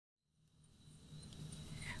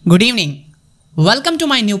Good evening. Welcome to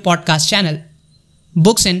my new podcast channel,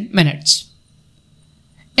 Books in Minutes.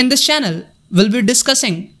 In this channel, we'll be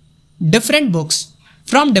discussing different books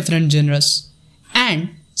from different genres and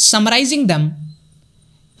summarizing them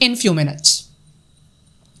in few minutes.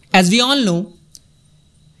 As we all know,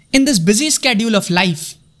 in this busy schedule of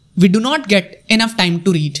life, we do not get enough time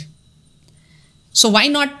to read. So why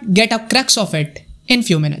not get a crux of it in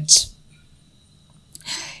few minutes?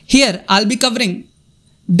 Here, I'll be covering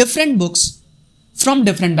different books from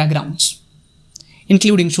different backgrounds,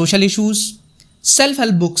 including social issues,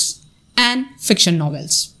 self-help books, and fiction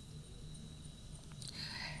novels.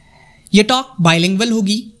 ये talk bilingual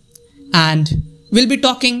होगी and we'll be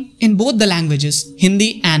talking in both the languages,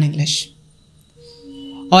 Hindi and English.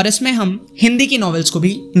 और इसमें हम हिंदी की novels को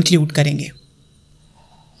भी include करेंगे.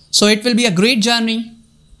 So it will be a great journey.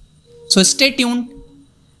 So stay tuned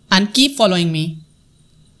and keep following me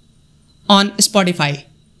on Spotify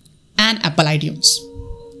and Apple iTunes.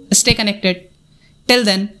 Stay connected. Till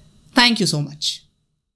then, thank you so much.